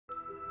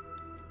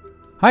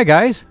Hi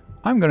guys,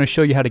 I'm going to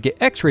show you how to get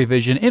X-ray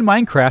vision in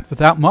Minecraft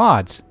without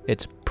mods.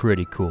 It's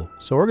pretty cool.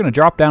 So we're going to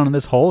drop down in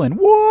this hole and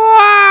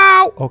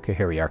wow! Okay,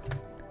 here we are.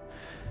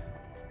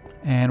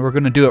 And we're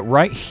going to do it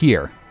right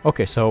here.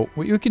 Okay, so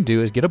what you can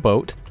do is get a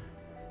boat.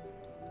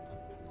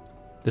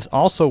 This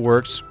also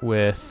works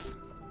with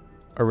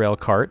a rail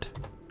cart.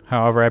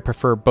 However, I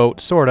prefer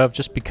boat sort of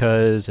just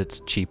because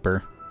it's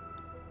cheaper.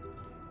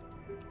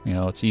 You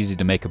know, it's easy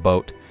to make a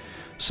boat.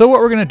 So what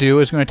we're going to do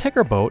is we're going to take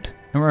our boat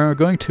and we're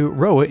going to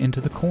row it into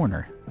the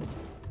corner.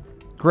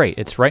 Great,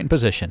 it's right in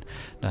position.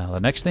 Now the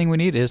next thing we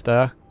need is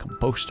the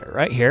composter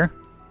right here.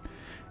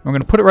 We're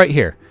going to put it right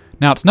here.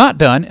 Now it's not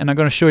done, and I'm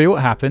going to show you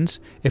what happens.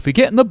 If we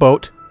get in the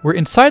boat, we're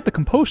inside the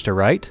composter,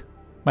 right?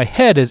 My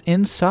head is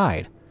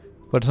inside,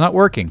 but it's not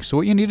working. So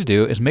what you need to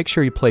do is make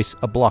sure you place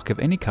a block of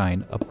any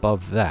kind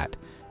above that,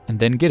 and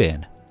then get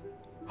in.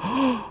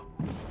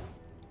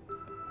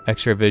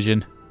 X-ray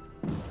vision.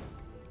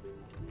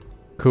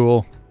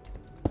 Cool.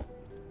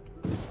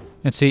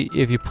 And see,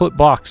 if you put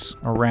blocks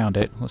around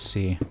it, let's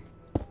see.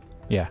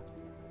 Yeah.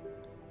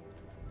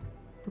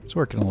 It's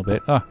working a little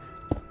bit.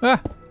 Ah!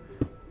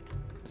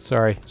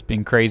 Sorry, it's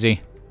being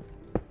crazy.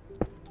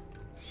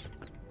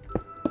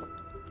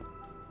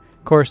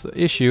 Of course, the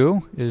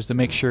issue is to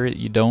make sure that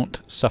you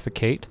don't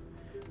suffocate.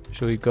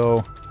 So we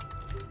go...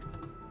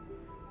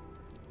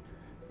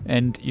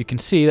 And you can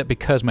see that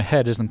because my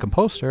head is in the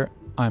composter,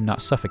 I'm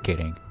not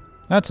suffocating.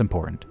 That's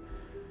important.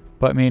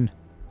 But I mean...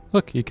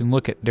 Look, you can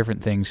look at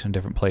different things in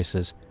different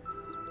places.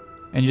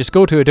 And you just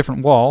go to a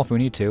different wall if we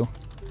need to.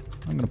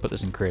 I'm going to put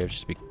this in creative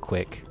just to be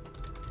quick.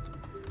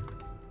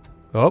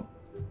 Oh,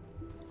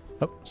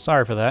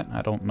 sorry for that.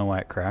 I don't know why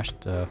it crashed.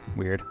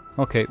 Weird.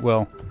 Okay,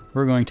 well,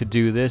 we're going to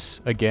do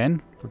this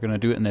again. We're going to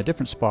do it in a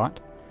different spot.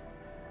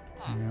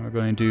 And we're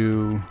going to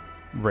do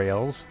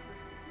rails.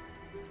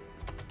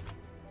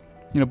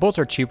 You know, boats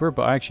are cheaper,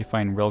 but I actually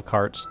find rail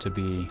carts to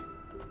be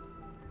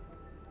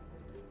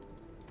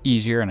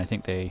easier, and I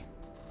think they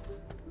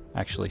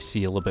actually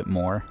see a little bit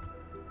more.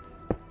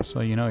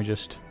 So, you know, you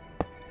just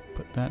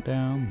put that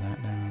down,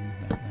 that down,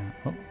 that down.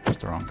 Oh, that's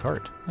the wrong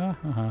cart.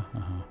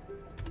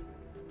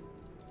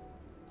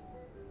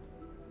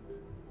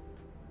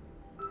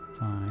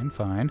 Fine,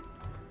 fine.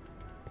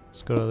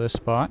 Let's go to this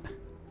spot.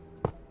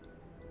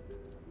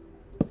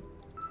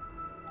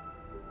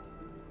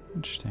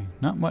 Interesting.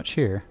 Not much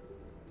here.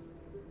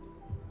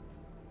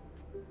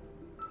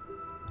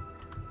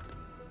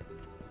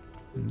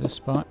 In this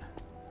spot.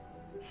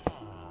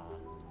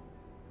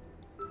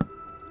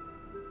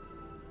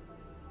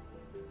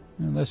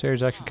 And this area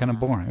is actually kind of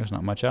boring. There's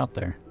not much out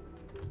there.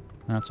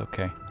 That's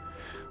okay.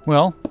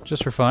 Well,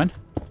 just for fun,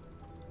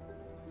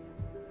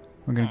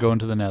 we're going to go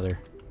into the nether.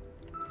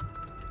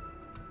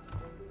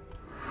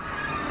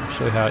 I'll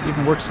show you how it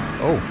even works.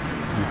 Oh,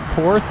 you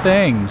poor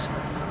things.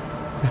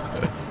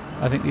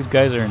 I think these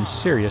guys are in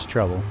serious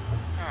trouble.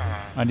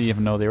 I didn't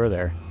even know they were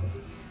there.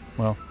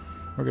 Well,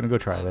 we're going to go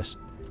try this.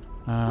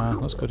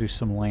 Let's go do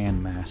some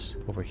land mass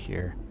over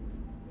here.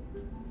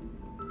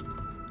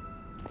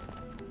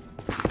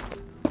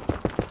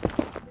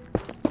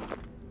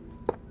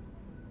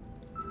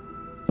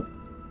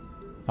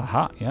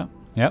 Aha,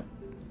 yep.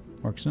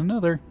 Works in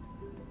another.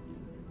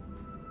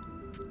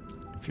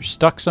 If you're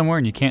stuck somewhere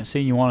and you can't see,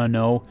 you want to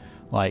know,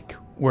 like,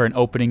 where an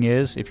opening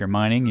is. If you're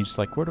mining, you're just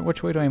like,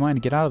 which way do I mine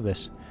to get out of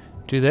this?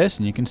 Do this,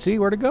 and you can see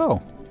where to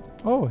go.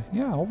 Oh,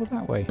 yeah, over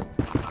that way.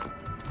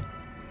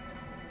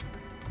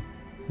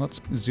 Let's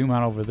zoom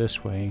out over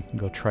this way and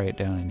go try it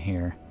down in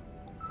here.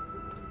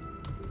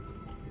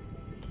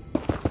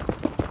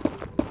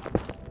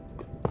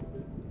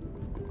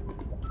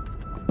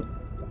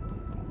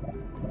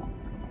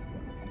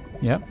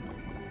 Yep.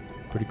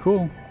 Pretty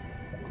cool.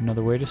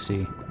 Another way to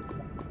see.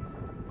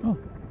 Oh,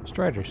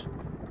 striders.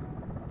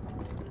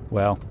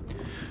 Well,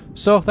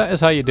 so that is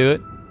how you do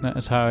it. That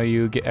is how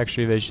you get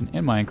X-ray vision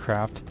in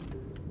Minecraft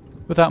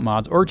without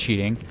mods or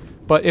cheating.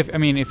 But if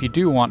you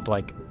do want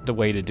like the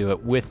way to do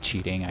it with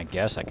cheating, I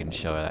guess I can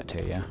show that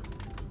to you.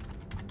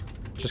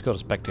 Just go to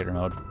spectator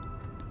mode.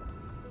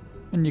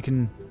 And you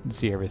can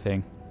see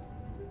everything.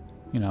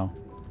 You know.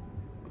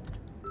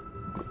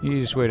 The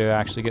easiest way to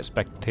actually get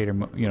spectator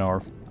mode, you know,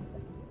 or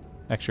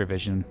X-ray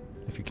vision,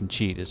 if you can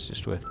cheat, is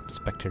just with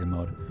spectator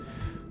mode.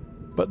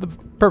 But the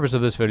purpose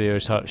of this video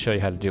is to show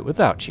you how to do it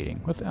without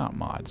cheating, without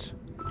mods,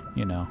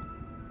 you know.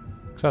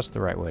 Because that's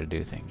the right way to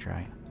do things,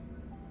 right?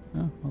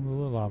 Oh, all the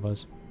little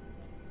lavas.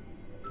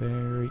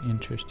 Very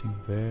interesting,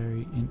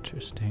 very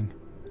interesting.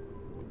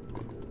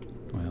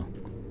 Well,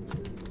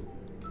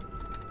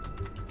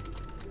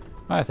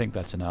 I think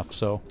that's enough.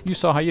 So, you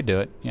saw how you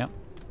do it. Yeah,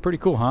 pretty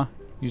cool, huh?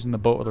 Using the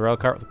boat with the rail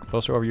cart with the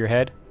composter over your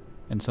head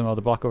and some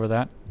other block over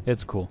that.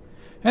 It's cool.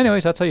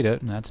 Anyways, that's how you do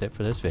it, and that's it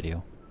for this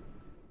video.